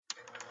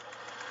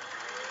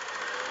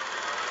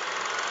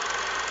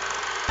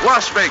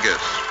Las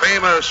Vegas,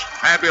 famous,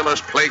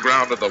 fabulous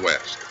playground of the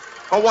West.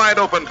 A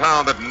wide-open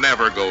town that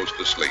never goes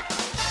to sleep.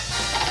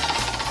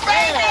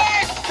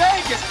 Vegas!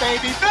 Vegas,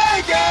 baby,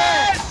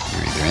 Vegas!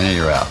 You're either in or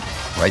you're out.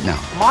 Right now.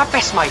 My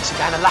best mates are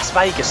going to Las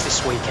Vegas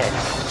this weekend.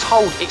 I'm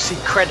told it's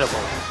incredible.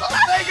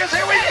 Vegas,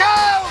 here we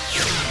go!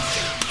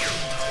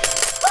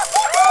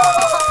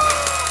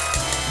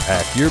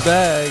 Pack your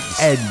bags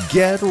and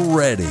get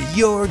ready.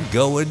 You're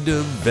going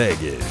to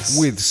Vegas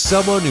with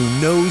someone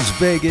who knows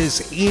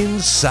Vegas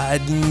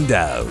inside and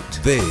out.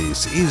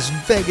 This is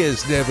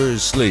Vegas Never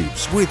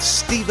Sleeps with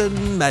Stephen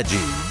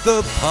Maggi,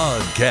 the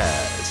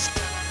podcast.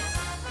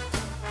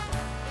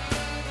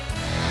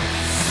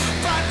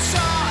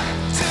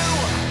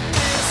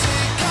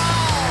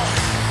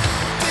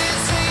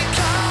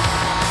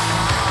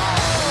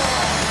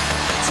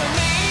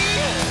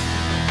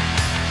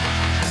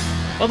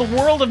 Well, the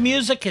world of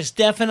music has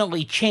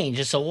definitely changed.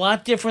 It's a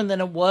lot different than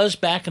it was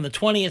back in the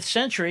 20th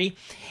century.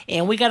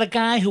 And we got a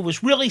guy who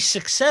was really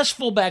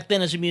successful back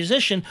then as a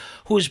musician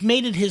who has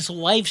made it his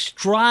life's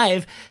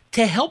drive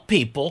to help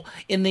people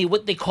in the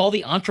what they call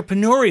the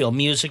entrepreneurial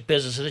music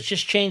business. And it's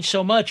just changed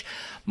so much.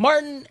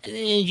 Martin,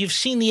 you've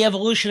seen the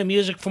evolution of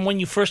music from when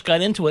you first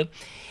got into it.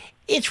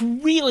 It's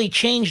really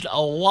changed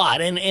a lot.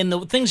 And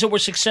the things that were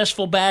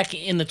successful back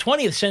in the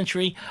 20th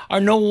century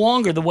are no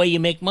longer the way you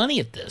make money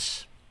at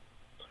this.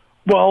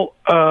 Well,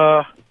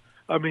 I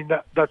mean,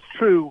 that's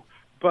true,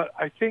 but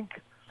I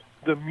think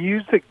the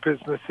music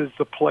business is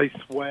the place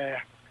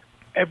where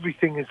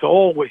everything is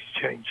always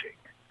changing,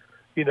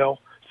 you know?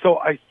 So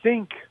I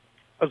think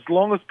as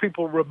long as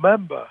people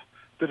remember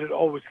that it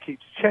always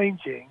keeps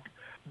changing,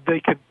 they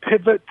can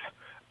pivot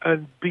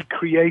and be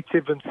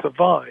creative and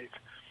survive.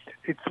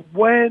 It's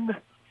when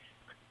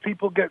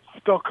people get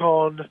stuck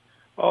on,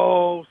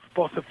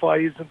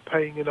 Spotify isn't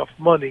paying enough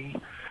money,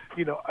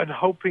 you know, and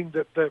hoping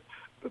that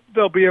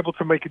they'll be able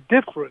to make a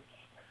difference.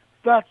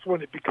 That's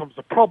when it becomes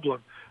a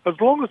problem. As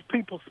long as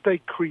people stay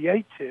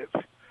creative,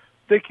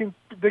 they can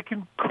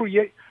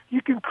create.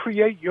 You can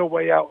create your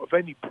way out of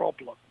any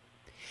problem.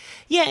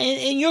 Yeah,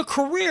 in your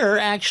career,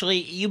 actually,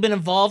 you've been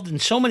involved in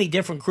so many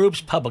different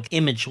groups, Public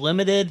Image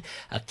Limited,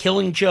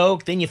 Killing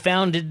Joke, then you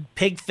founded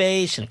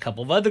Pigface and a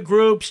couple of other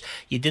groups.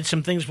 You did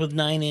some things with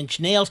Nine Inch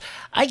Nails.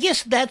 I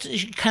guess that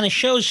kind of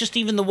shows just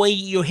even the way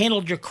you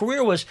handled your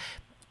career was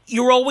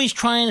you're always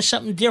trying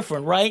something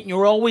different, right? And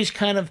you're always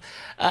kind of,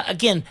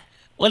 again,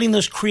 letting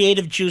those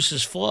creative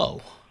juices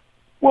flow.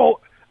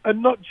 Well,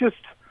 and not just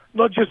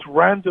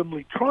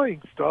randomly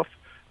trying stuff.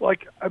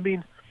 Like, I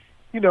mean,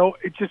 you know,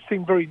 it just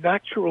seemed very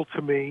natural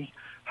to me,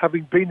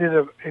 having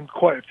been in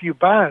quite a few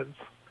bands,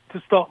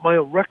 to start my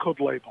own record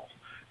label,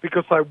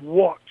 because I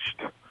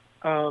watched.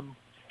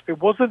 It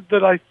wasn't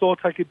that I thought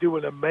I could do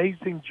an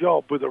amazing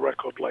job with a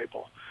record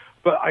label,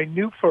 but I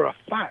knew for a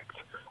fact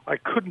I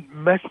couldn't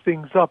mess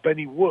things up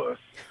any worse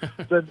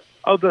than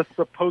other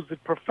supposed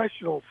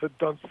professionals had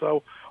done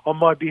so on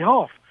my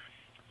behalf.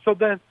 So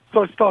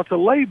I started a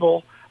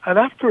label, and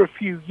after a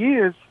few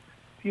years,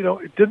 you know,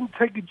 it didn't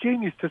take a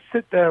genius to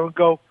sit there and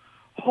go,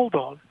 hold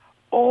on,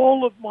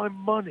 all of my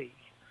money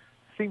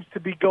seems to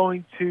be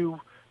going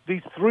to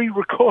these 3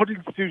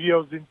 recording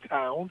studios in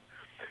town.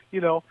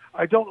 You know,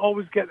 I don't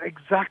always get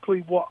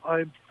exactly what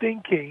I'm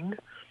thinking.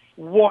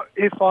 What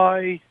if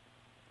I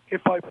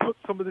put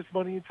some of this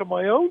money into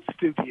my own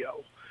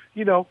studio,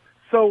 you know?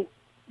 So,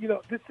 you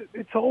know,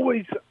 it's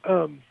always,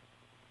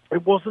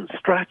 it wasn't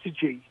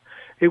strategy.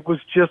 It was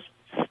just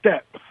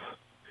steps.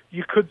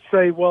 You could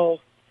say, well,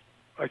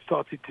 I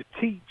started to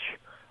teach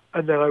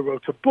and then I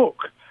wrote a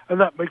book, and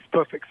that makes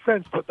perfect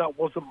sense, but that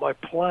wasn't my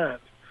plan.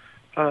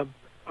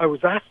 I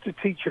was asked to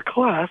teach a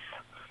class,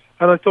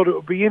 and I thought it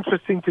would be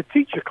interesting to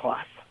teach a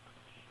class.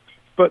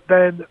 But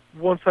then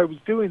once I was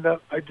doing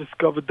that, I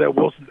discovered there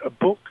wasn't a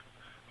book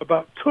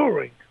about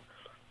touring.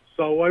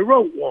 So I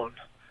wrote one,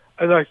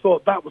 and I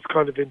thought that was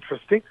kind of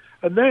interesting.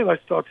 And then I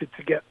started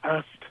to get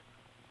asked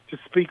to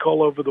speak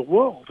all over the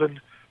world. And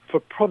for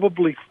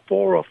probably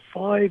 4 or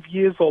 5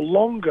 years or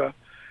longer,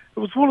 it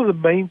was one of the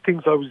main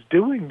things I was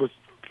doing, was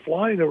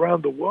flying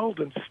around the world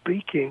and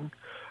speaking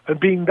and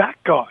being that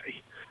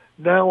guy.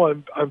 Now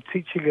I'm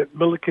teaching at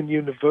Millikan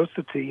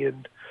University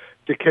in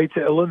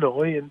Decatur,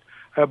 Illinois, and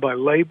I have my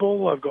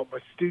label, I've got my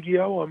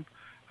studio, I'm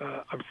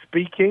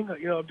speaking.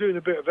 You know, I'm doing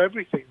a bit of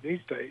everything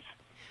these days.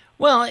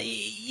 Well,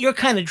 you're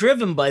kind of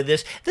driven by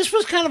this. This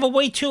was kind of a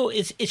way, too,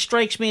 it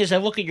strikes me as I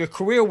look at your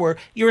career, where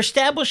you're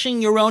establishing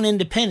your own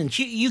independence.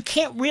 You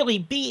can't really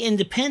be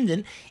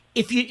independent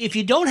if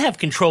you don't have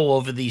control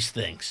over these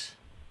things.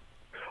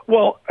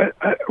 Well,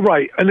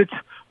 right, and it's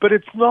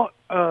not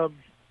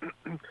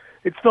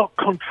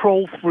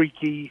control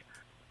freaky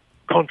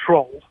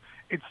control.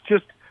 It's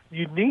just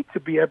you need to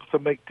be able to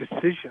make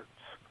decisions.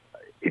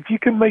 If you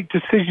can make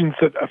decisions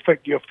that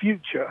affect your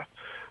future,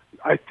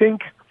 I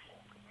think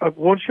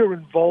once you're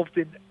involved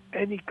in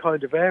any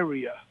kind of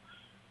area,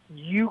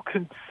 you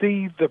can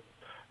see the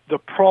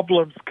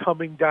problems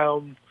coming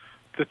down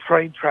the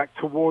train track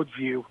towards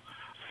you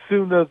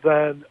sooner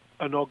than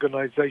an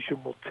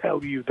organization will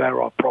tell you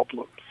there are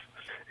problems.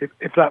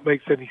 if that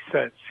makes any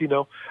sense.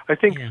 I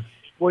think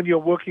when you're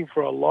working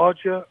for a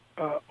larger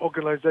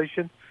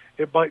organization,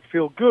 it might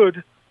feel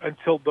good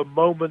until the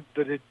moment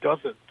that it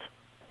doesn't.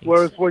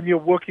 Whereas when you're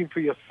working for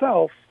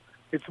yourself,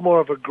 it's more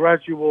of a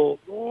gradual,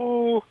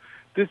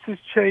 this is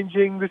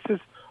changing,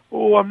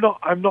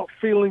 I'm not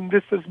feeling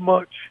this as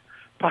much.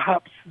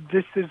 Perhaps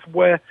this is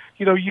where,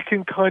 you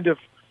can kind of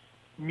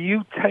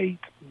mutate,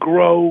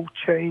 grow,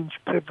 change,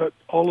 pivot,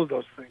 all of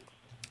those things.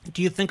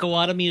 Do you think a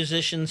lot of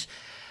musicians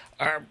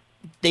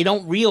they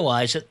don't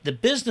realize that the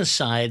business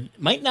side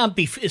might not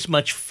be as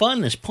much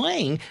fun as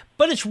playing,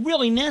 but it's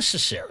really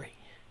necessary?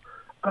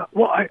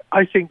 Well,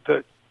 I think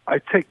that I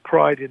take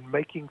pride in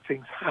making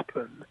things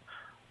happen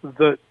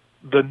that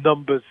the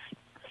numbers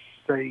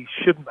say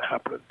shouldn't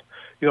happen.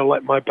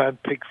 Like my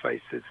band Pig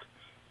Faces,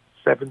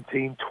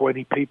 17,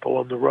 20 people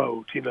on the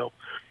road.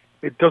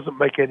 It doesn't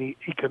make any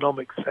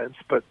economic sense,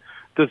 but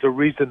there's a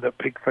reason that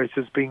Pig Face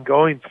has been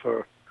going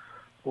for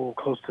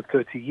close to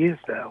 30 years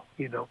now.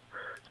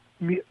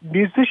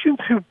 Musicians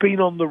who've been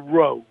on the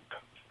road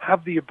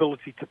have the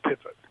ability to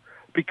pivot,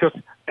 because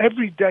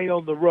every day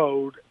on the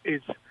road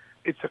it's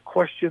a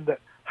question that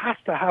has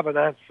to have an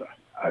answer.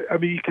 I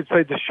mean, you could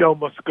say the show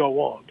must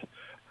go on,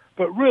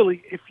 but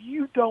really, if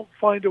you don't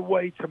find a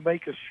way to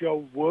make a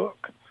show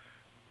work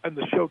and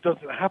the show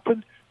doesn't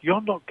happen,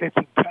 you're not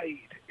getting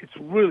paid. It's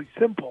really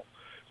simple.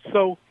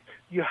 So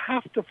you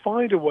have to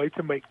find a way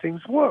to make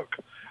things work.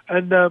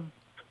 And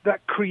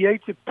that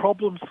creative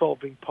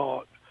problem-solving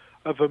part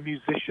of a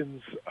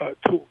musician's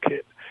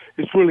toolkit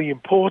is really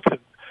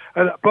important.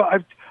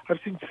 But I've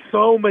seen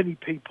so many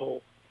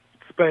people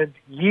spend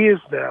years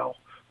now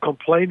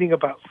complaining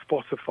about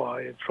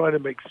Spotify and trying to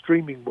make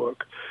streaming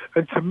work.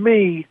 And to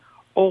me,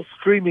 all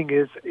streaming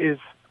is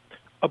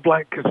a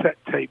blank cassette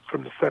tape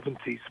from the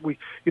 70s. We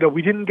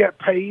didn't get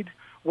paid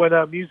when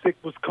our music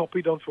was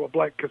copied onto a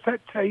blank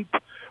cassette tape,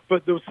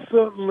 but there was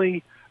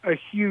certainly a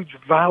huge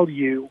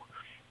value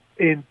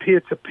in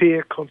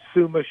peer-to-peer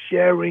consumer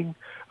sharing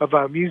of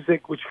our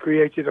music, which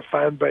created a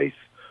fan base,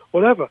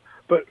 whatever.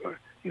 But,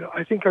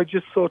 I think I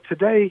just saw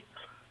today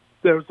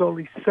there's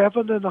only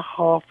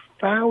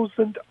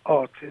 7,500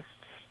 artists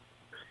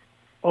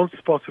on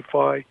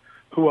Spotify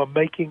who are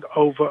making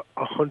over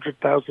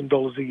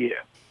 $100,000 a year.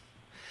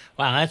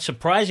 Wow, that's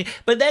surprising.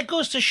 But that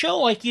goes to show,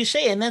 like you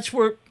say, and that's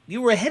where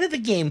you were ahead of the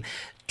game.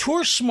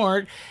 Tour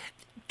smart.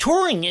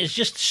 Touring is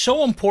just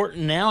so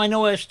important now. I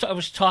know I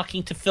was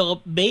talking to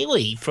Philip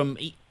Bailey from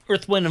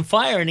Earth, Wind &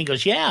 Fire, and he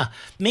goes,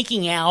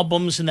 making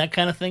albums and that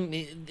kind of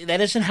thing, that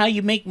isn't how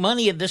you make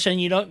money at this,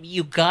 and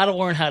you got to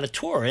learn how to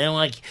tour. And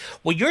like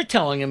what you're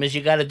telling him is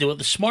you got to do it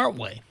the smart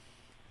way.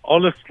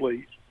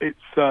 Honestly, it's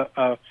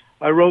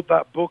I wrote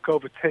that book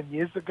over 10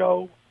 years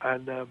ago,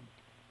 and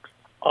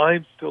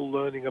I'm still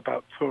learning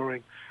about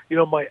touring.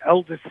 My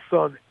eldest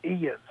son,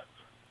 Ian,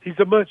 he's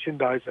a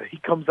merchandiser. He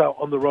comes out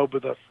on the road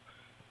with us,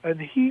 and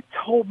he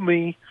told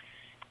me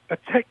a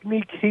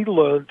technique he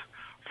learned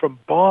from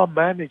bar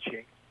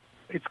managing.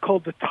 It's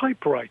called the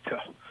typewriter.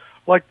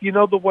 Like,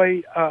 the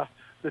way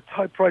the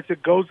typewriter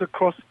goes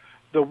across,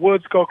 the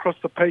words go across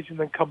the page and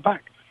then come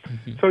back.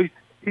 Mm-hmm. So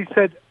he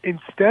said,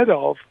 instead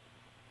of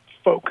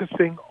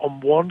focusing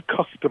on one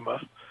customer,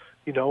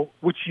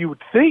 which you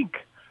would think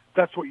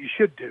that's what you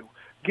should do.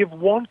 Give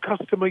one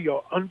customer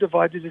your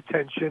undivided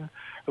attention,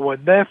 and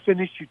when they're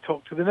finished, you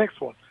talk to the next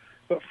one.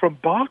 But from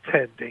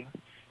bartending,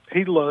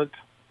 he learned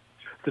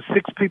the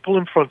 6 people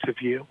in front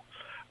of you,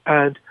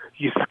 and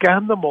you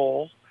scan them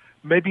all.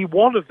 Maybe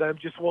one of them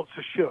just wants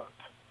a shirt.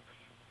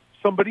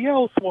 Somebody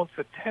else wants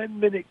a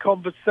 10-minute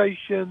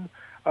conversation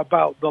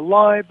about the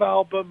live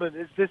album,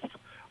 and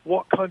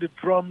what kind of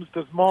drums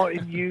does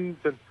Martin use,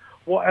 and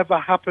whatever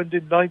happened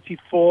in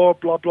 94,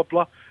 blah, blah,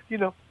 blah.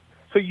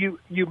 So you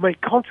make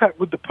contact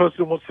with the person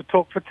who wants to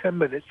talk for 10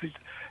 minutes.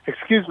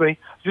 Excuse me,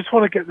 I just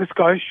want to get this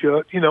guy a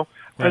shirt, Right.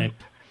 And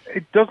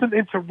it doesn't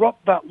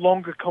interrupt that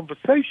longer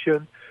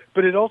conversation,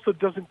 but it also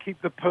doesn't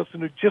keep the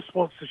person who just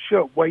wants a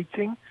shirt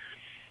waiting.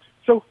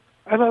 So,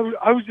 and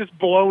I was just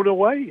blown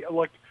away.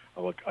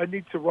 I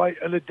need to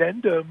write an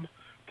addendum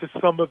to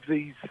some of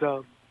these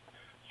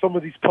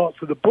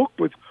parts of the book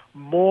with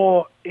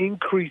more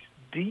increased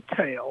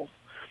detail.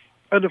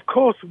 And of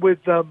course,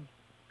 with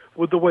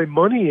the way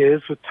money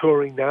is with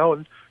touring now,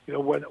 and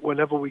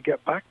whenever we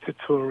get back to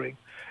touring,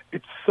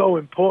 it's so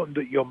important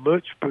that your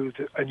merch booth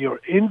and your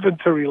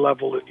inventory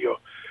level and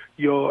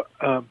your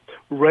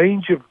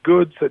range of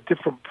goods at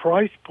different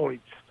price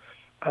points.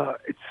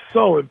 It's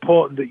so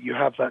important that you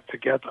have that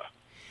together.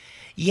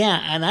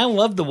 Yeah, and I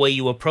love the way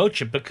you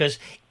approach it, because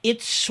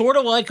it's sort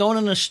of like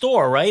owning a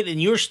store, right?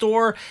 And your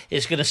store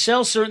is going to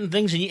sell certain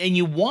things, and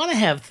you want to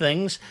have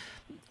things.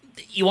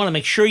 You want to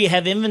make sure you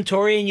have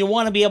inventory, and you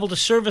want to be able to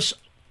service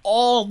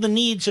all the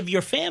needs of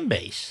your fan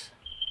base.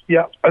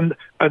 Yeah, and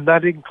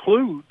that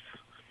includes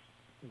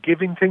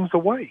giving things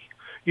away.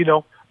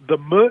 The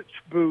merch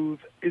booth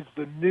is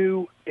the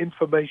new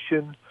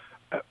information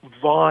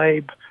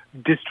vibe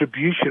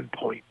distribution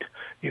point.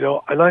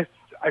 And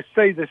I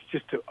say this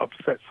just to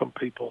upset some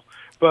people,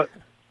 but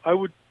I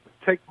would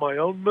take my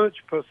own merch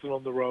person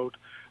on the road,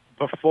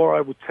 before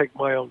I would take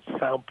my own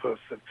sound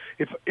person.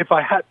 If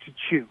I had to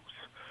choose,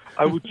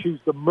 I would choose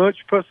the merch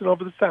person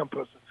over the sound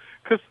person,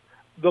 because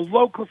the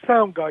local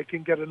sound guy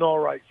can get an all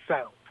right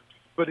sound,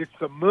 but it's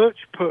the merch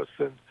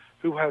person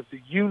who has the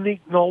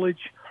unique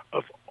knowledge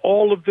of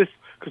all of this,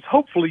 because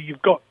hopefully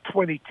you've got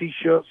 20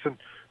 T-shirts and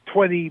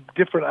 20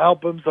 different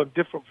albums on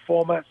different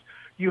formats.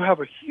 You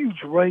have a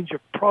huge range of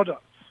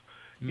products,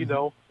 you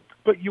know,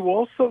 but you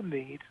also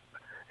need,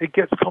 it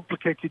gets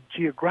complicated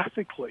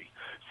geographically.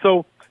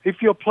 So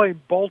if you're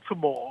playing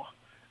Baltimore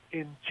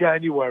in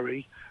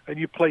January and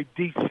you play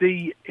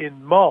DC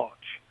in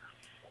March,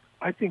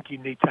 I think you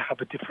need to have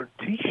a different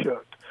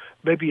T-shirt,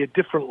 maybe a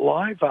different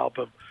live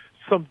album,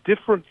 some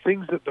different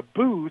things at the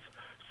booth,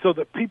 so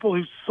that people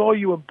who saw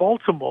you in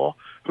Baltimore,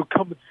 who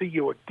come and see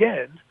you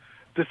again,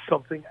 there's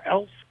something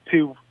else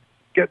to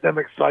get them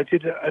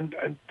excited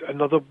and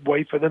another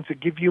way for them to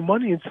give you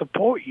money and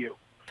support you.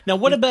 Now,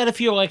 what about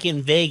if you're like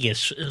in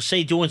Vegas,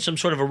 say doing some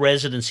sort of a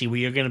residency where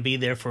you're going to be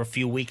there for a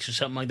few weeks or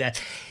something like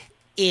that?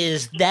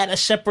 Is that a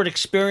separate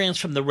experience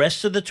from the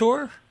rest of the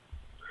tour?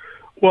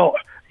 Well,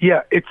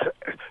 yeah, it's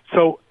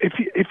so if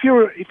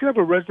you have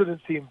a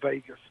residency in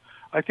Vegas,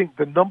 I think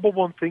the number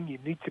one thing you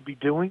need to be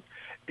doing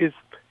is,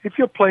 if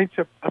you're playing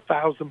to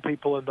 1,000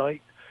 people a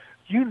night,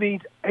 you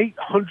need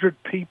 800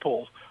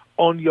 people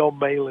on your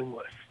mailing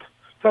list.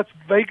 So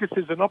Vegas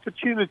is an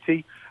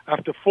opportunity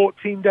after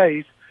 14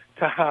 days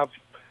to have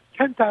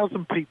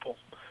 10,000 people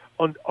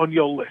on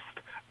your list.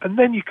 And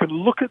then you can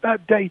look at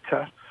that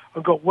data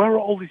and go, where are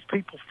all these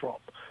people from?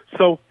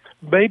 So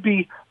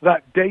maybe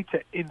that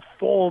data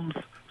informs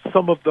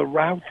some of the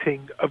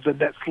routing of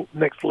the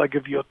next leg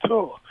of your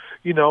tour.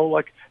 You know,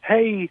 like,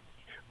 hey,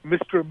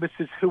 Mr. and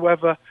Mrs.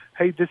 whoever,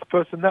 hey, this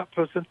person, that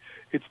person,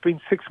 it's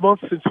been 6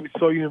 months since we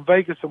saw you in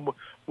Vegas, and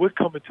we're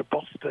coming to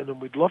Boston,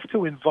 and we'd love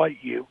to invite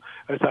you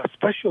as our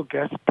special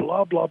guest,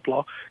 blah, blah,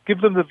 blah.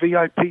 Give them the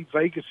VIP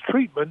Vegas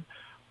treatment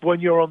when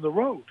you're on the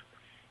road.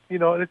 You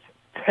know, and it's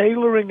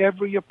tailoring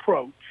every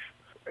approach.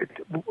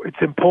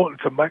 It's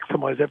important to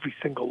maximize every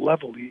single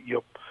level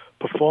you're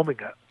performing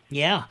at.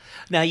 Yeah.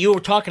 Now, you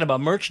were talking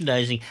about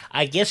merchandising.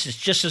 I guess it's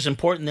just as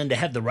important then to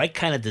have the right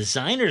kind of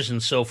designers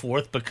and so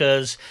forth,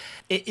 because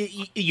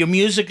your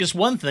music is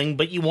one thing,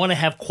 but you want to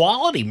have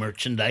quality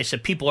merchandise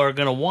that people are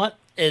going to want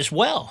as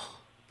well.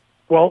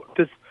 Well,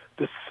 there's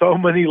so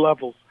many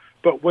levels.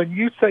 But when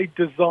you say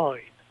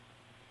design,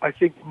 I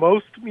think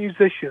most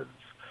musicians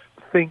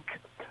think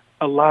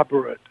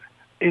elaborate,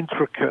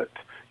 intricate,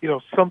 you know,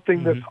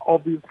 something that's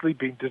obviously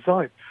been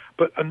designed.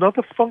 But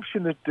another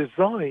function of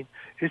design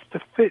is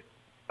to fit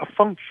a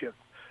function.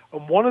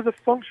 And one of the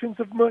functions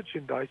of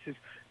merchandise is,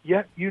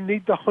 yeah, you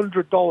need the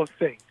 $100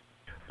 thing,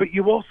 but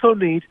you also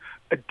need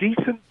a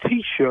decent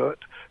T-shirt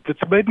that's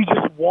maybe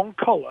just one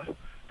color,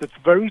 that's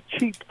very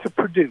cheap to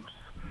produce.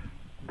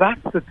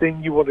 That's the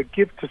thing you want to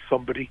give to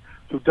somebody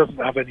who doesn't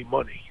have any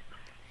money.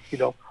 You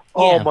know,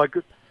 oh my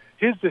goodness,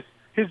 here's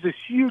this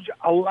huge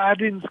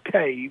Aladdin's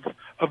cave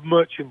of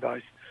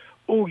merchandise.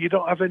 Oh, you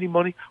don't have any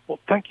money? Well,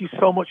 thank you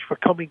so much for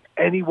coming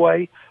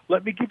anyway.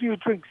 Let me give you a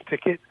drinks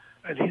ticket,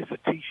 and here's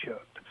a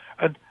T-shirt.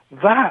 And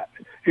that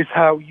is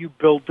how you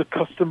build the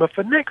customer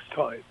for next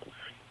time.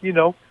 You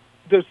know,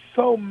 there's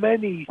so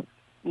many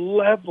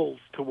levels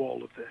to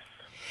all of this.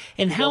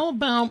 And how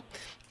about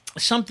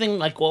something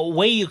like a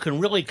way you can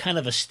really kind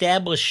of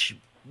establish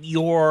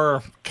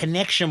your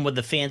connection with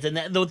the fans? And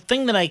the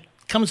thing that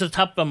comes to the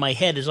top of my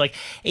head is like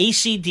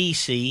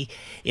AC/DC.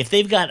 If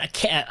they've got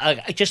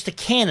just a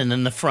cannon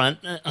in the front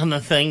on the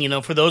thing, you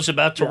know, for those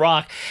about to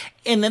rock,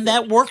 and then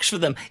that works for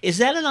them. Is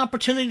that an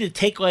opportunity to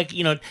take, like,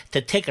 you know,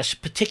 to take a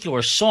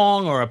particular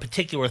song or a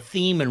particular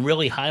theme and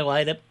really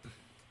highlight it?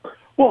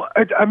 Well,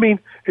 I mean,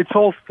 it's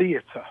all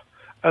theater.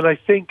 And I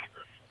think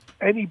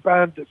any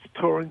band that's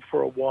touring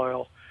for a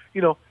while,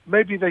 you know,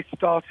 maybe they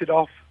started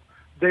off,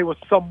 they were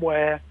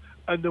somewhere,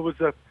 and there was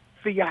a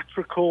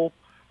theatrical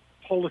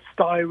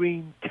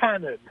polystyrene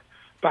cannon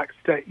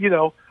backstage, you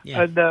know,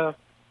 and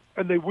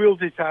they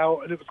wheeled it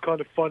out, and it was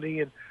kind of funny,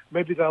 and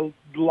maybe the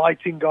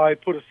lighting guy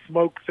put a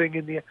smoke thing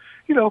in the air.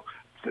 You know,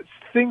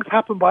 things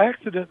happen by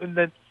accident, and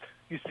then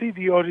you see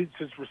the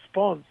audience's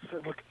response,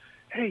 and like,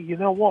 hey, you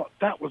know what?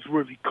 That was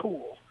really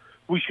cool.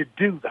 We should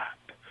do that.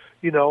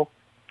 You know,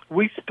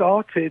 we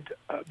started,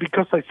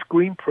 because I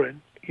screen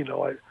print, you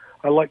know,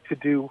 I like to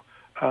do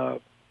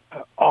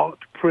art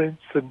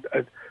prints and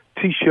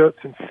T-shirts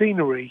and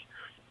scenery.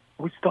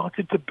 We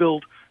started to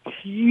build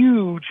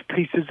huge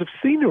pieces of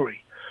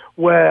scenery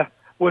where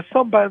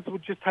some bands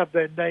would just have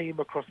their name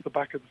across the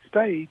back of the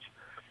stage.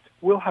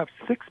 We'll have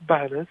 6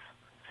 banners,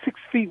 6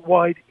 feet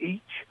wide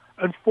each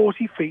and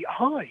 40 feet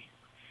high.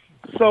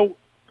 So,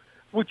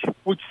 which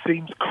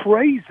seems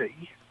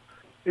crazy.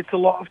 It's a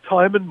lot of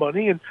time and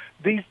money, and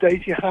these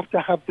days you have to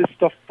have this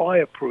stuff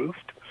fireproofed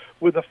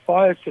with a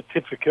fire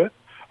certificate,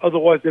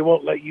 otherwise they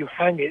won't let you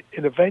hang it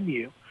in a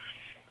venue.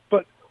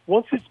 But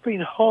once it's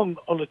been hung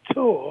on a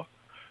tour,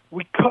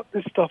 we cut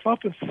this stuff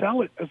up and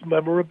sell it as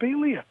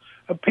memorabilia,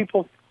 and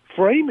people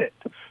frame it.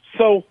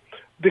 So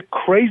the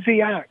crazy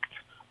act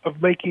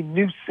of making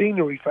new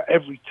scenery for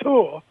every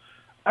tour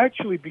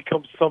actually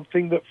becomes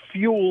something that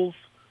fuels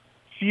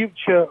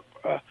future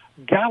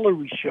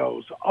gallery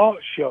shows, art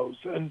shows,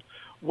 and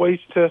ways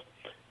to,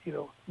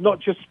 not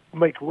just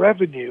make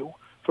revenue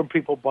from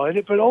people buying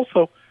it, but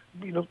also,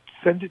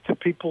 send it to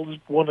people who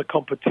won a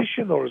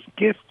competition or as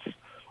gifts,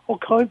 all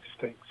kinds of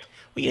things.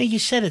 Well, you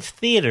said it's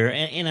theater,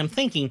 and I'm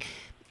thinking,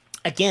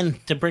 again,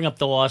 to bring up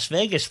the Las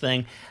Vegas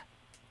thing,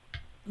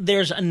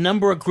 there's a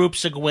number of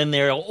groups that go in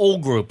there,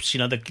 old groups,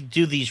 that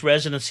do these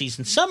residencies,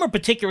 and some are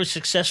particularly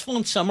successful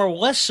and some are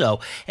less so.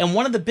 And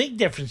one of the big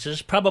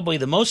differences, probably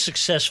the most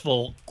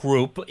successful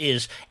group,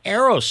 is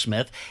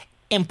Aerosmith.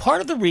 And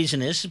part of the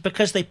reason is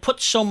because they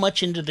put so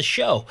much into the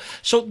show.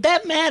 So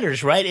that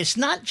matters, right? It's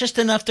not just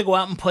enough to go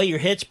out and play your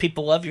hits.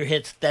 People love your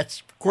hits.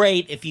 That's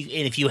great if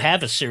you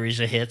have a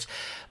series of hits.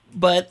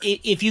 But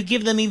if you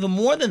give them even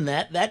more than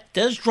that, that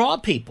does draw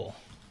people.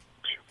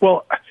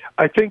 Well,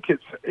 I think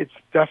it's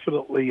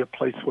definitely a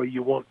place where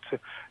you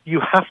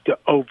have to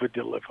over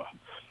deliver,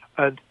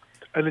 and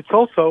it's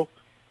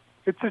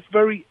this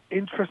very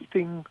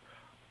interesting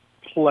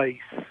place.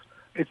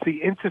 It's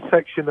the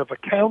intersection of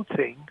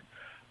accounting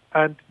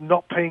and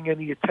not paying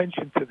any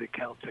attention to the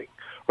accounting,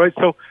 right?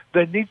 So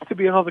there needs to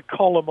be another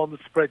column on the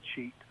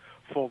spreadsheet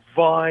for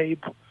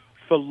vibe,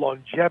 for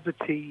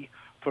longevity,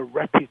 for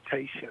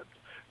reputation,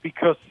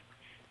 because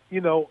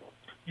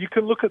you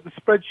can look at the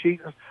spreadsheet.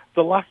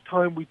 The last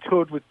time we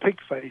toured with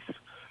Pigface,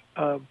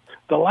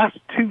 the last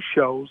two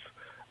shows,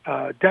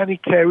 Danny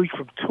Carey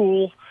from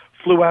Tool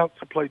flew out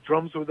to play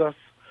drums with us.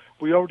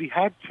 We already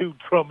had two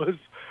drummers.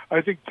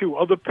 I think two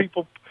other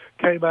people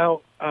came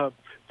out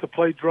to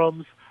play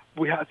drums.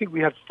 I think we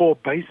had 4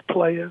 bass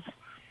players.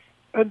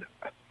 And,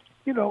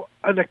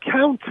 an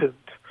accountant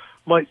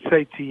might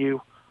say to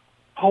you,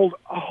 hold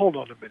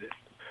on a minute.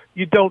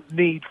 You don't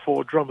need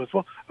 4 drummers.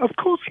 Well, of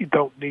course you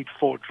don't need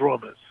 4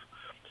 drummers.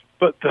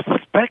 But the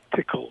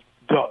spectacle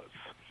does.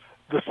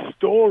 The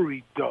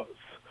story does.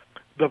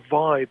 The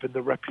vibe and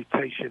the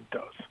reputation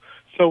does.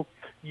 So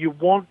you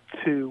want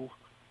to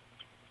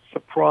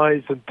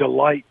surprise and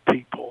delight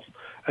people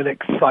and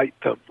excite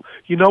them.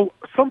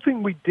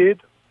 Something we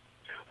did,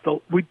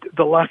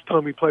 the last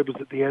time we played was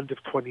at the end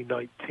of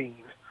 2019.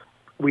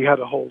 We had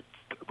a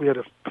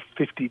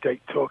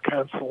 50-date tour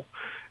cancel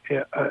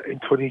in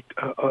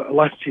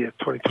last year,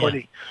 2020.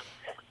 Yeah.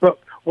 But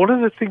one of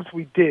the things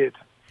we did,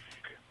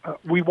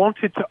 we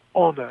wanted to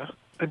honor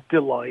and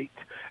delight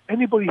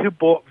anybody who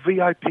bought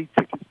VIP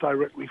tickets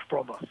directly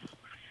from us.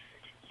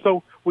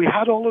 So we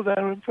had all of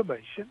their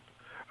information,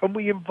 and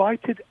we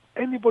invited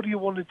anybody who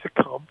wanted to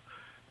come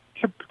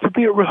to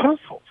be at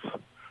rehearsals.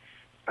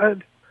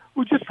 And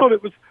we just thought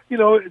it was,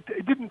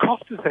 it didn't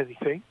cost us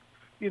anything,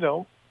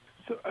 So,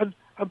 and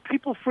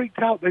people freaked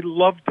out. They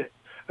loved it.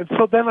 And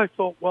so then I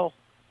thought, well,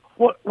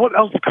 what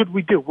else could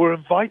we do? We're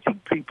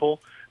inviting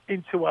people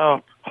into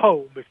our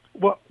home.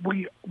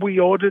 We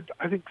ordered,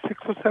 I think,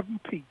 6 or 7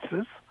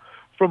 pizzas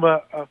from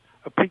a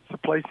pizza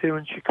place here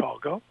in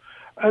Chicago.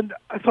 And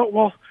I thought,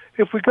 well,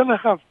 if we're going to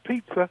have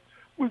pizza,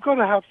 we've got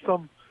to have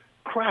some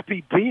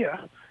crappy beer.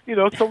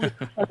 So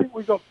I think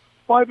we got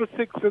 5 or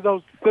 6 of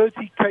those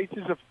 30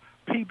 cases of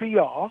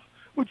PBR,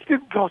 which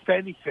didn't cost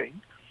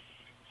anything.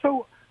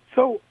 So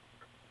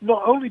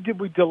not only did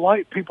we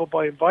delight people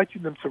by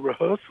inviting them to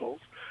rehearsals,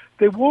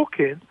 they walk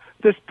in,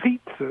 there's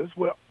pizzas,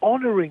 we're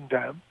honoring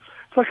them.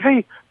 It's like,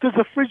 hey, there's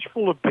a fridge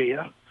full of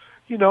beer,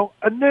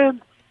 and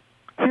then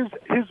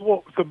here's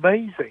what was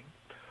amazing.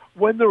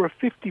 When there are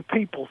 50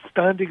 people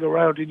standing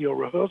around in your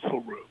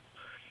rehearsal room,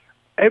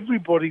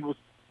 everybody was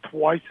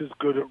twice as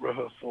good at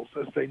rehearsals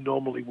as they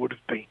normally would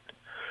have been.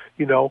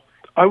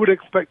 I would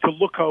expect to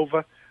look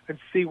over and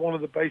see one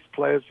of the bass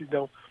players,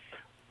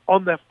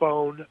 on their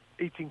phone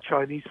eating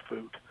Chinese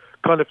food,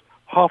 kind of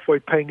halfway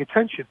paying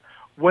attention.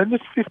 When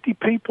there's 50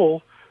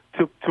 people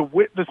to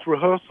witness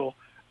rehearsal,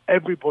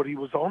 everybody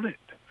was on it.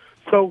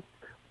 So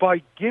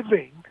by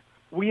giving,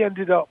 we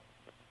ended up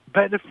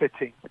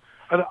benefiting.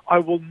 And I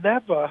will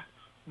never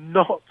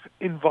not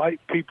invite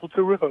people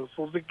to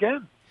rehearsals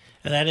again.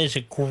 That is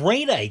a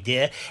great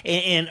idea.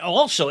 And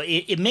also,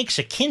 it makes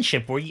a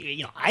kinship where,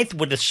 I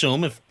would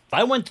assume if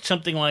I went to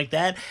something like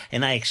that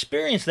and I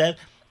experienced that,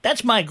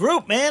 that's my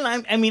group, man.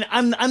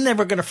 I'm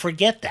never going to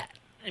forget that,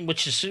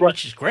 which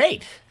is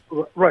great.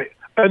 Right.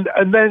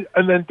 And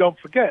then don't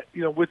forget,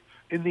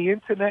 in the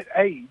internet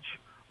age,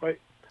 right?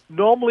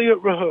 Normally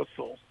at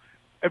rehearsal,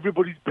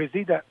 everybody's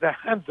busy. Their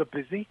hands are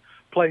busy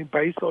playing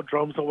bass or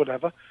drums or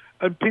whatever,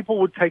 and people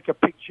would take a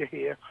picture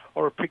here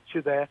or a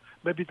picture there.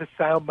 Maybe the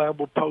sound man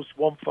would post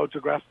one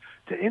photograph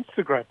to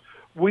Instagram.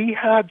 We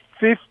had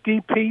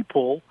 50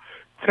 people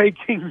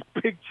taking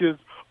pictures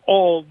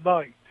all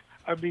night.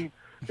 I mean,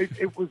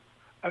 it was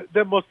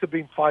there must have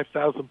been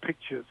 5,000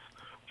 pictures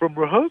from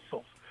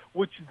rehearsals,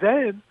 which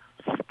then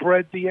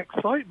spread the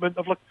excitement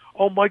of like,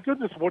 oh my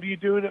goodness, what are you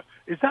doing?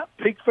 Is that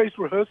Pigface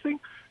rehearsing?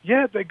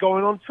 Yeah, they're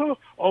going on tour.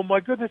 Oh my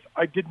goodness,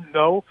 I didn't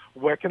know.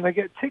 Where can I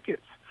get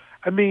tickets?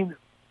 I mean,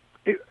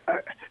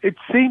 it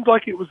seemed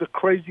like it was a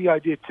crazy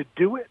idea to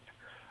do it,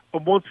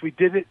 And once we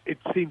did it, it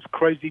seems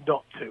crazy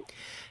not to.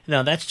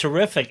 No, that's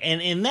terrific.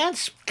 And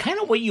that's kind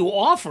of what you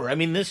offer. I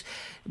mean, this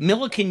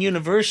Millikan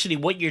University,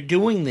 what you're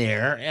doing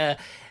there,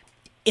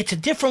 it's a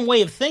different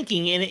way of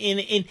thinking.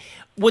 And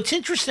what's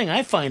interesting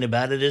I find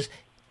about it is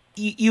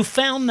you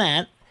found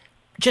that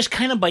just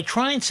kind of by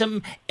trying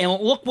something, and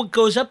look what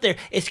goes up there.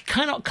 It's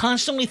kind of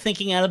constantly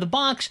thinking out of the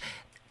box.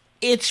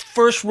 It's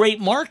first-rate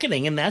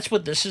marketing, and that's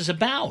what this is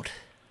about.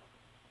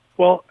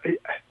 Well,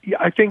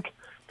 I think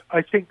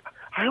I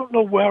don't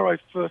know where I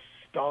first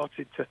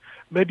started to.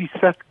 Maybe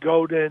Seth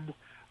Godin,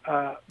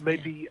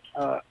 maybe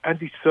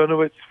Andy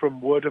Cernowitz from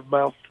Word of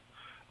Mouth.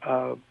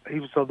 He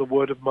was on the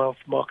Word of Mouth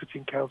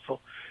Marketing Council.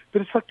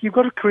 But it's like you've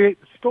got to create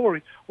the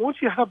story. Once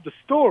you have the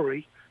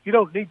story, you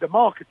don't need the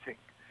marketing.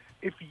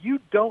 If you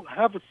don't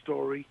have a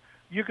story,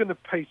 you're going to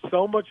pay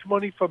so much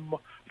money for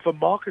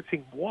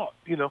marketing. What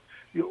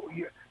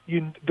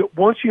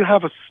once you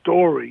have a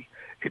story,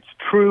 it's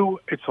true,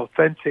 it's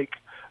authentic,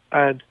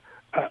 and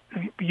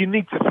you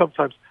need to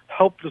sometimes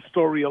help the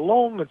story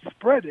along and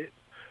spread it.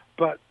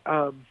 But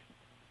I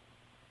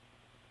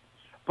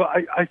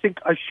think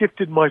I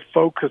shifted my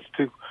focus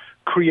to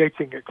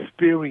creating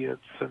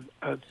experience,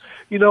 and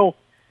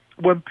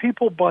when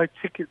people buy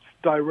tickets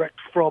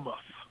direct from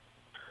us,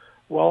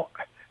 well,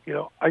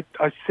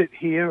 I sit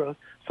here,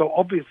 so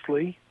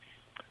obviously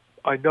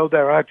I know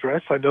their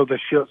address, I know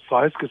their shirt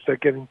size because they're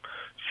getting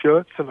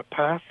shirts and a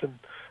pass and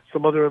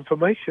some other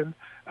information,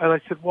 and I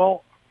said,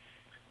 well,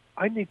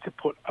 I need to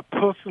put a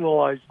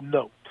personalized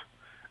note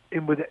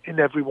in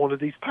every one of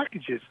these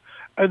packages.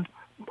 And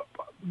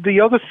the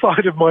other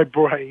side of my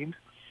brain,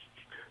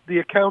 the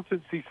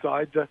accountancy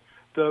side,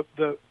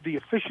 the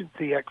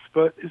efficiency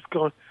expert is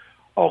going,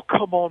 oh,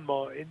 come on,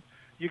 Martin,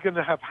 you're going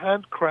to have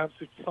hand cramps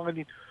of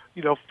signing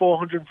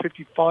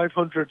 450,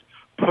 500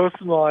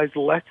 personalized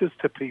letters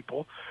to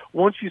people.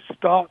 Once you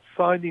start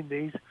signing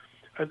these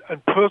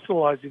and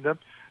personalizing them,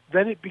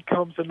 then it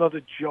becomes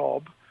another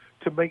job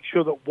to make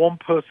sure that one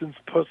person's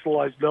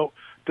personalized note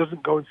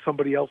doesn't go in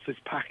somebody else's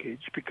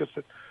package, because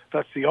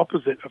that's the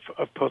opposite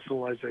of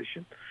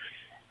personalization.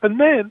 And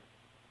then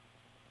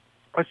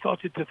I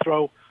started to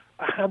throw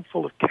a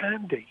handful of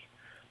candy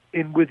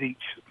in with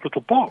each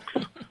little box.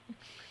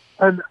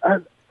 and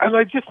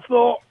I just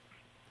thought,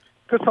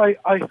 because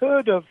I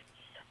heard of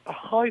a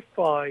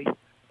hi-fi,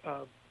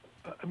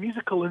 a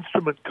musical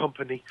instrument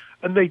company,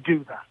 and they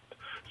do that.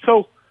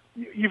 So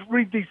you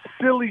read these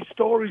silly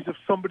stories of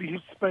somebody who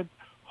spent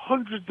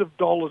hundreds of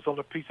dollars on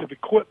a piece of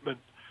equipment,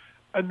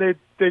 and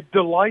they're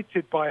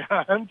delighted by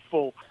a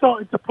handful.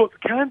 Started to put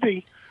the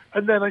candy,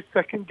 and then I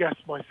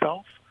second-guessed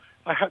myself.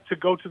 I had to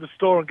go to the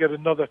store and get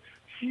another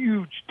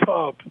huge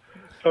tub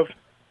of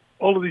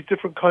all of these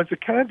different kinds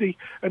of candy,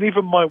 and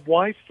even my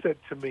wife said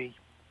to me,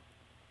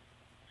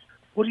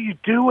 what are you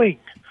doing?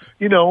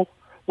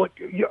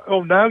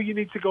 Now you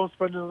need to go and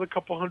spend another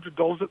couple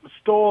 $100 at the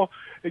store.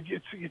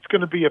 It's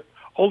going to be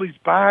all these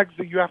bags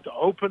that you have to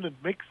open and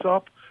mix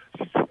up.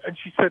 And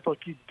she said, look,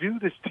 you do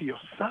this to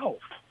yourself.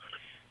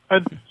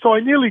 And so I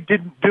nearly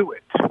didn't do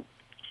it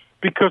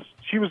because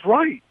she was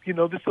right. This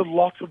is a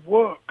lot of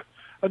work.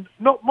 And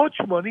not much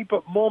money,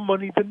 but more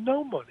money than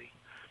no money.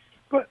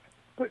 But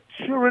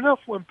sure enough,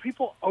 when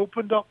people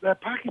opened up their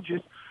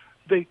packages,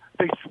 they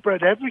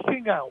spread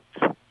everything out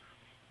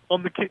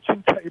on the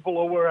kitchen table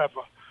or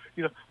wherever.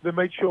 They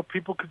made sure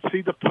people could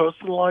see the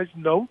personalized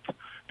note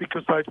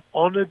because I'd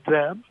honored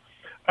them.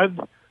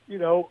 And,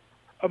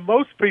 and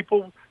most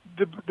people,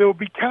 there would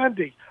be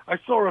candy. I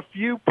saw a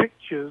few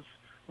pictures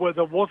where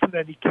there wasn't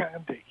any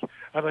candy.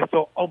 And I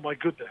thought, oh, my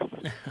goodness,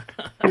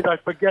 did I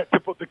forget to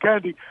put the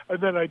candy?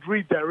 And then I'd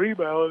read their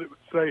email and it would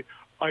say,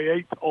 I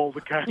ate all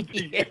the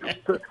candy.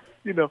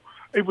 Yeah.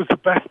 It was the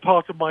best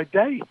part of my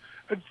day.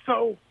 And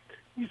so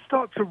you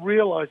start to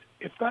realize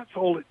if that's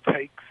all it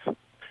takes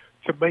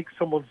to make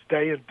someone's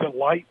day and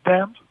delight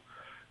them,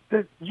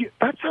 then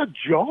that's our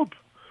job.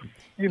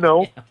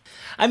 Yeah.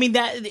 I mean,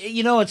 that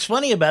what's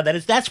funny about that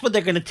is that's what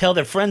they're going to tell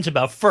their friends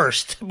about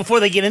first before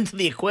they get into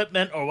the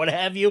equipment or what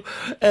have you.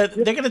 They're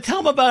going to tell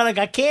them about, I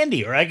got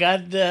candy or I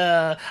got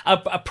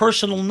a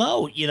personal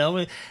note.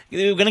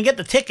 You're going to get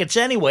the tickets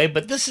anyway,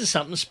 but this is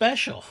something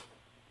special.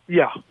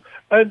 Yeah,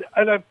 and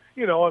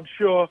I'm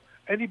sure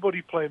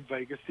anybody playing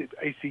Vegas,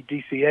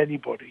 AC/DC,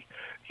 anybody,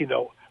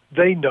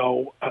 they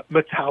know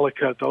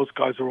Metallica. Those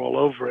guys are all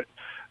over it.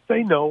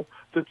 They know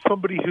that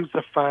somebody who's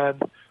a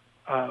fan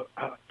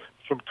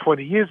from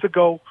 20 years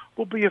ago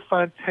will be a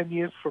fan 10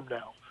 years from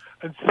now.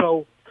 And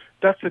so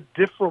that's a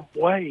different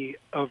way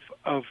of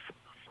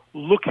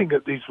looking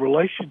at these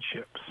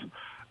relationships.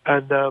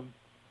 And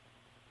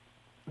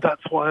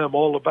that's why I'm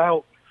all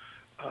about,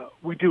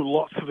 we do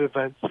lots of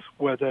events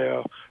where they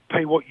are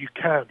pay what you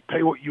can,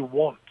 pay what you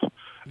want.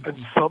 Mm-hmm.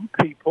 And some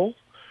people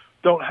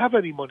don't have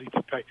any money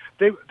to pay.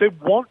 They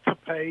want to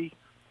pay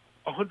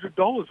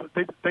 $100, but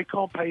they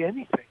can't pay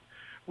anything.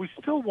 We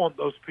still want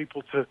those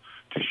people to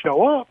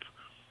show up,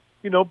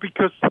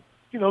 because,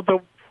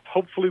 there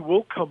hopefully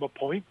will come a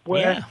point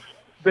where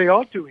they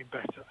are doing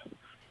better.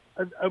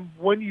 And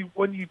when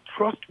you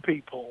trust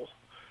people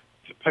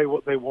to pay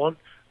what they want,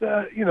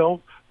 10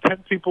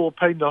 people will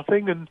pay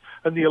nothing, and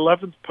the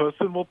 11th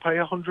person will pay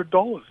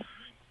 $100.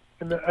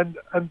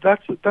 And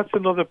that's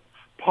another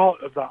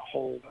part of that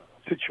whole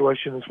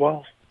situation as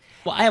well.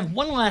 Well, I have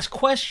one last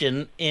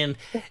question, and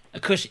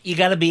of course, you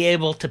got to be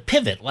able to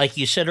pivot, like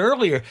you said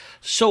earlier.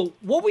 So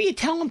what were you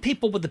telling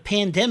people with the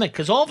pandemic?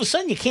 Because all of a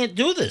sudden, you can't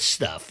do this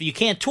stuff. You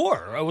can't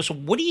tour. So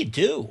what do you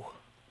do?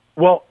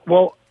 Well,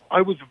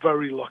 I was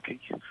very lucky.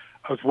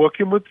 I was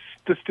working with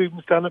the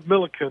students down at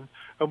Millikan,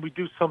 and we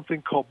do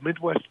something called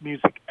Midwest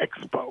Music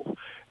Expo.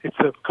 It's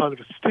a kind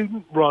of a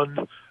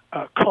student-run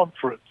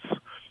conference.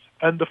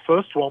 And the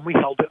first one, we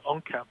held it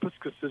on campus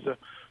because there's a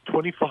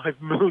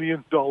 $25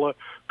 million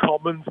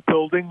Commons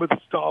building with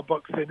a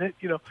Starbucks in it,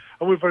 and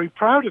we're very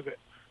proud of it.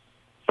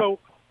 So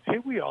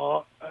here we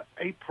are,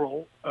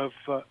 April of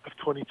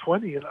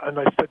 2020, and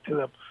I said to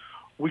them,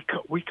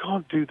 we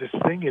can't do this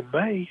thing in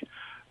May.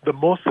 The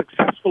more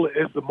successful it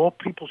is, the more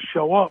people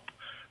show up,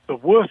 the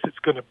worse it's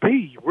going to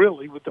be,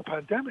 really, with the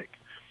pandemic.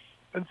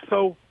 And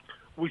so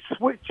we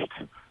switched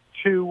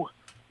to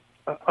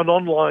an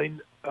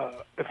online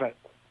event.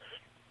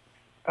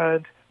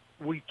 And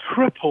we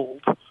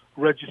tripled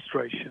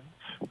registrations.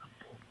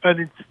 And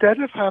instead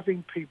of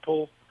having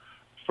people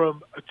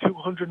from a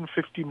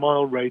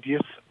 250-mile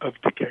radius of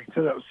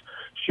Decatur, that was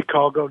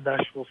Chicago,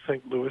 Nashville,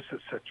 St. Louis,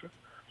 etc.,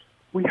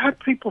 we had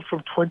people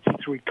from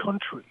 23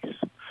 countries.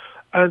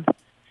 And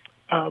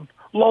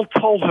Lol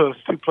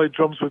Tolhurst, who played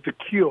drums with The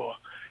Cure,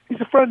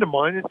 he's a friend of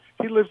mine, and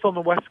he lives on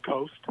the West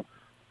Coast.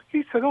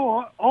 He said,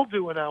 I'll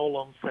do an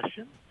hour-long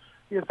session.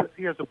 He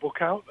has a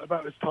book out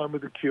about his time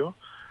with The Cure.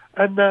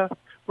 And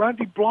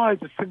Randy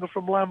Blythe, a singer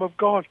from Lamb of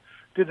God,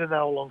 did an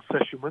hour-long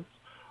session once.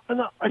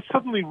 And I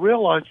suddenly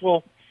realized,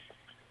 well,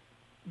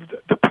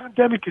 the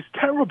pandemic is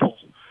terrible,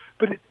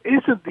 but it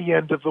isn't the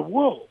end of the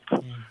world.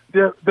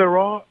 There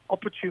are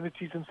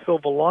opportunities and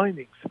silver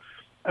linings.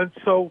 And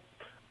so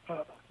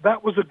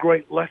that was a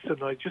great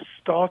lesson. I just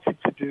started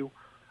to do,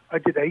 I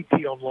did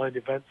 80 online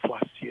events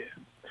last year,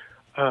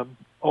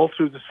 all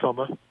through the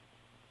summer.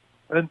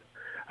 And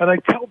I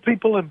tell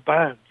people in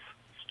bands,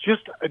 it's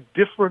just a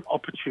different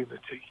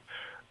opportunity.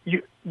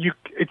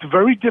 It's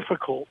very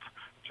difficult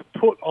to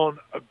put on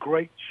a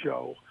great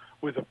show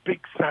with a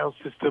big sound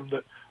system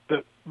that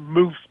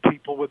moves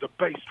people with a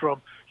bass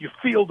drum. You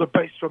feel the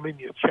bass drum in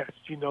your chest,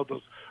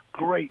 those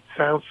great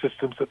sound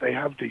systems that they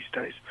have these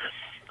days.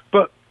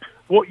 But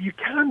what you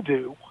can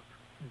do,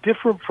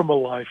 different from a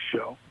live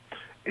show,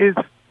 is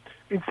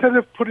instead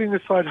of putting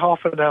aside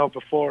half an hour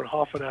before and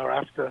half an hour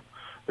after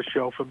the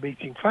show for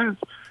meeting fans,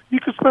 you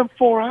could spend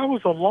 4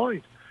 hours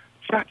online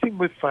chatting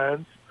with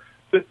fans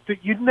that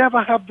you'd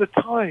never have the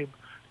time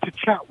to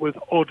chat with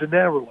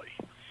ordinarily.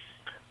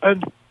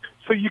 And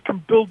so you can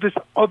build this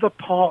other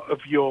part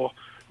of your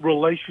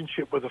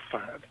relationship with a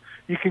fan.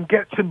 You can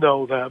get to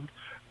know them.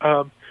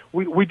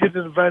 We did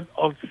an event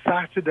on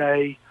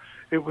Saturday.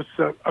 It was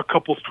a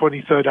couple's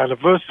 23rd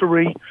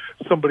anniversary.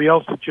 Somebody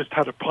else had just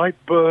had a pipe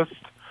burst.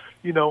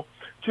 So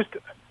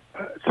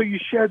you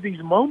share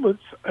these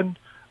moments, and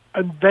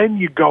then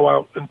you go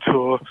out and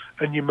tour,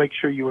 and you make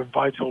sure you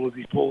invite all of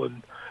these people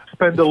and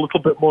spend a little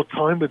bit more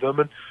time with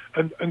them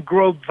and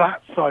grow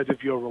that side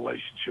of your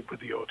relationship with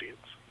the audience.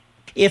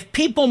 If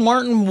people,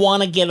 Martin,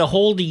 want to get a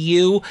hold of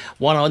you,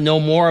 want to know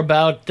more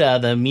about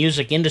the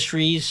music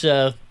industries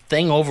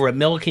thing over at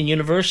Millikan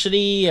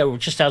University,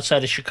 just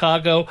outside of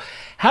Chicago,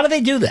 how do they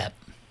do that?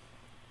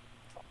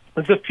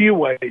 There's a few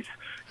ways.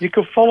 You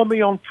can follow me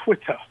on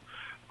Twitter.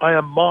 I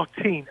am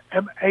Martine,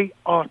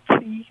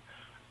 Marteen,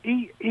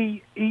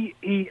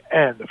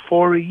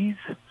 4 E's.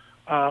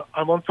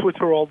 I'm on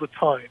Twitter all the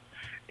time.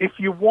 If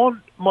you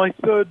want my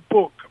third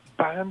book,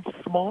 Band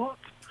Smart,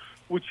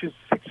 which is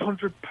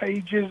 600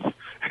 pages,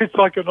 it's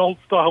like an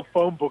old-style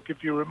phone book,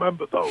 if you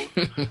remember those.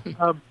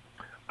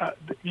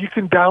 You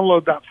can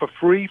download that for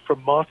free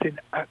from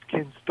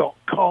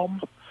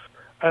martinatkins.com.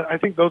 And I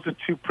think those are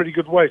two pretty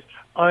good ways.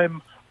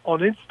 I'm on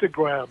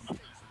Instagram.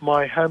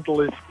 My handle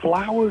is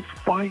Flowers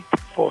Fight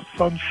for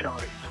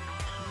Sunshine.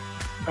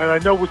 And I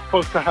know we're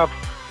supposed to have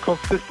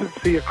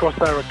consistency across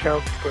our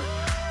accounts, but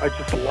I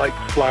just like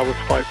Flowers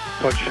Fight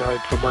for Sunshine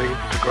for my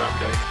Instagram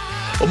name.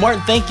 Well,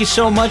 Martin, thank you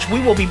so much.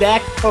 We will be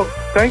back. Oh,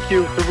 thank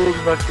you. It's really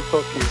nice to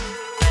talk to you.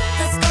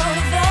 Let's go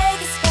to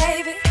Vegas,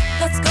 baby.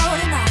 Let's go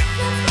tonight.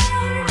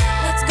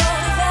 Let's go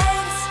to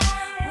Vegas.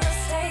 We'll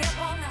stay up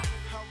all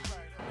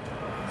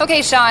night.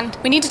 Okay, Sean,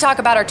 we need to talk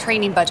about our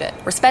training budget.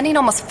 We're spending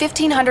almost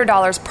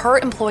 $1,500 per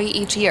employee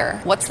each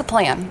year. What's the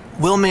plan?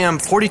 Well, ma'am,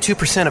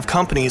 42% of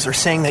companies are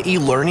saying that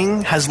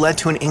e-learning has led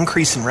to an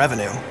increase in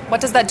revenue.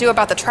 What does that do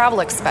about the travel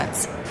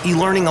expense?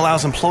 E-learning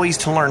allows employees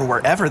to learn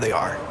wherever they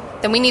are.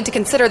 Then we need to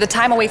consider the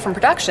time away from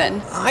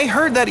production. I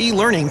heard that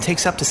e-learning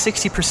takes up to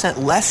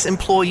 60% less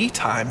employee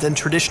time than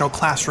traditional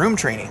classroom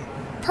training.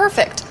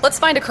 Perfect. Let's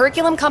find a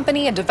curriculum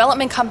company, a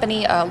development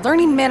company, a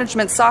learning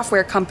management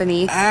software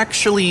company.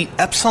 Actually,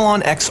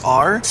 Epsilon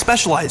XR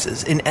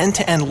specializes in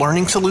end-to-end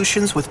learning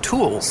solutions with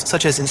tools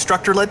such as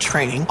instructor-led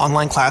training,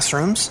 online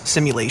classrooms,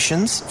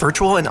 simulations,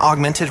 virtual and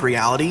augmented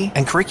reality,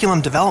 and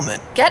curriculum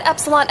development. Get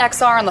Epsilon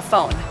XR on the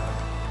phone.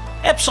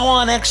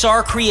 Epsilon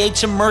XR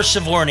creates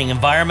immersive learning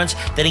environments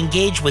that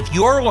engage with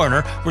your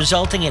learner,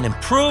 resulting in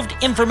improved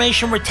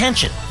information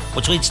retention,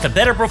 which leads to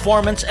better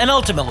performance and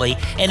ultimately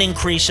an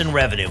increase in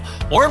revenue.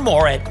 Learn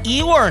more at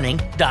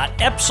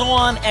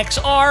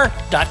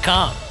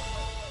elearning.epsilonxr.com.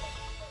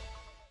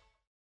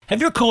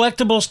 Have your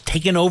collectibles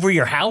taken over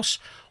your house?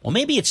 Well,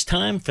 maybe it's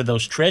time for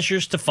those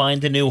treasures to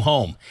find a new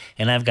home,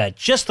 and I've got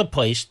just the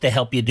place to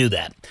help you do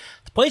that.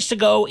 The place to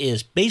go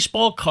is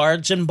Baseball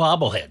Cards and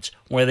Bobbleheads,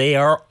 where they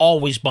are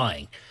always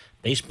buying.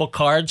 Baseball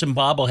Cards and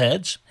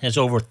Bobbleheads has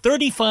over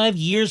 35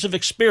 years of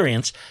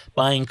experience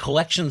buying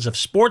collections of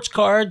sports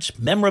cards,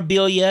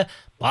 memorabilia,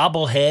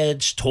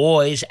 bobbleheads,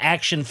 toys,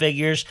 action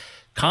figures,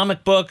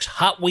 comic books,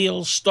 Hot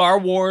Wheels, Star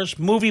Wars,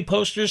 movie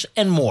posters,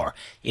 and more.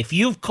 If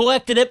you've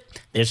collected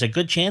it, there's a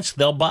good chance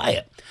they'll buy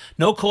it.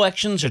 No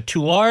collections are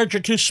too large or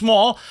too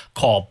small.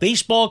 Call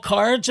Baseball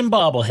Cards and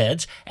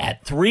Bobbleheads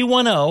at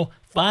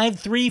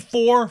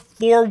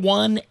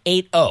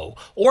 310-534-4180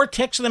 or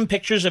text them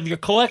pictures of your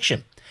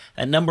collection.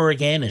 That number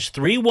again is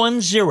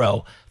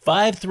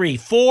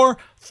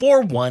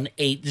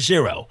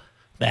 310-534-4180.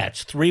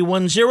 That's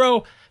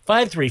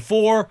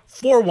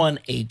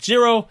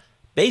 310-534-4180.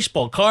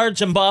 Baseball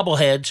Cards and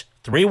Bobbleheads,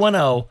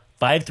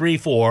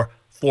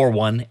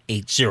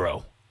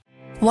 310-534-4180.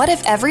 What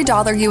if every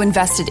dollar you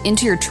invested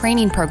into your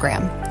training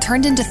program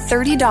turned into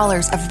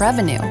 $30 of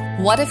revenue?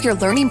 What if your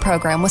learning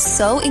program was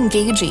so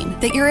engaging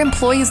that your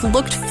employees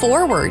looked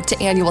forward to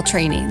annual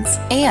trainings?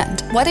 And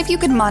what if you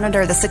could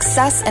monitor the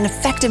success and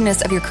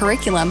effectiveness of your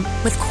curriculum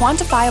with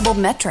quantifiable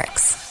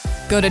metrics?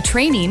 Go to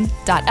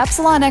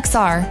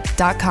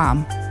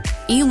training.epsilonxr.com.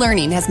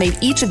 E-learning has made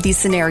each of these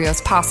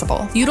scenarios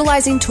possible,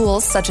 utilizing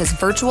tools such as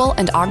virtual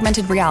and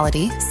augmented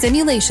reality,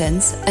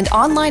 simulations, and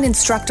online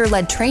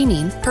instructor-led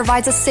training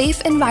provides a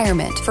safe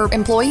environment for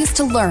employees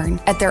to learn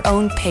at their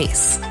own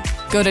pace.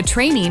 Go to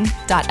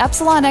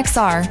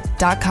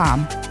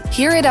training.epsilonxr.com.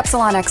 Here at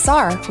Epsilon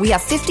XR, we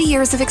have 50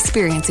 years of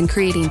experience in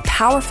creating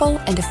powerful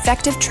and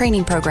effective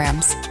training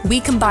programs. We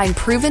combine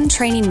proven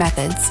training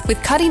methods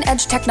with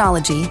cutting-edge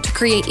technology to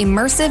create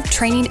immersive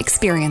training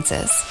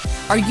experiences.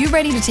 Are you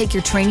ready to take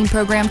your training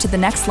program to the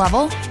next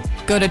level?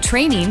 Go to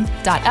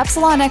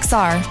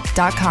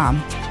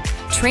training.epsilonxr.com.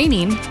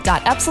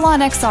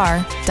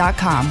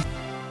 training.epsilonxr.com.